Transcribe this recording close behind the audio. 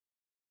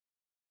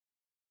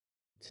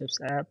Tips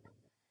app.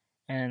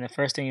 And the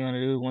first thing you want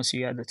to do once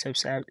you got the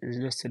Tips app is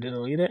just to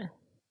delete it.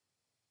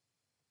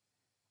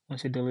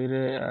 Once you delete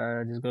it,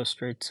 just go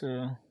straight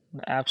to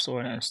the App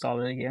Store and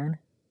install it again.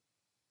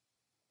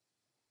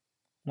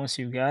 Once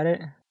you've got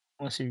it,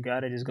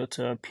 just go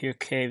to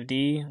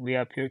PureKFD. We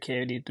have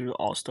PureKFD through the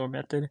All-Store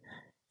method.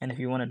 And if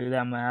you want to do that,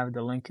 I'm going to have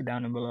the link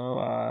down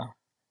below.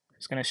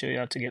 It's going to show you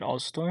how to get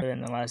All-Store.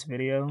 In the last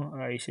video,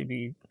 you should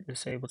be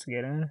just able to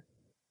get in.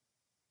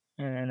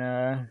 And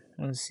then,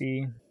 let's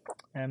see,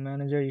 Ad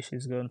Manager, you should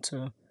just go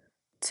into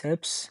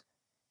Tips.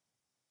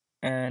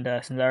 And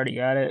since I already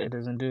got it, it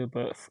doesn't do it,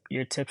 but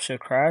your tips should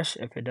crash.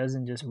 If it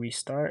doesn't, just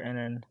restart and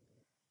then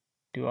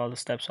do all the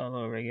steps all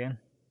over again.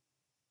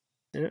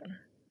 That's it.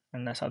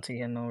 And that's how to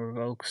get no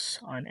revokes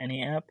on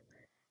any app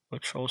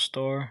with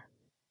Trollstore.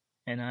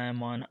 And I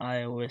am on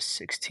iOS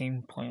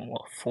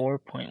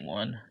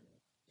 16.4.1.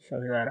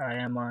 Show you that I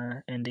am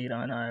indeed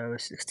on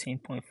iOS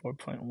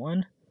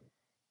 16.4.1.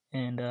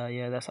 And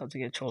yeah, that's how to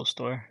get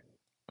Trollstore.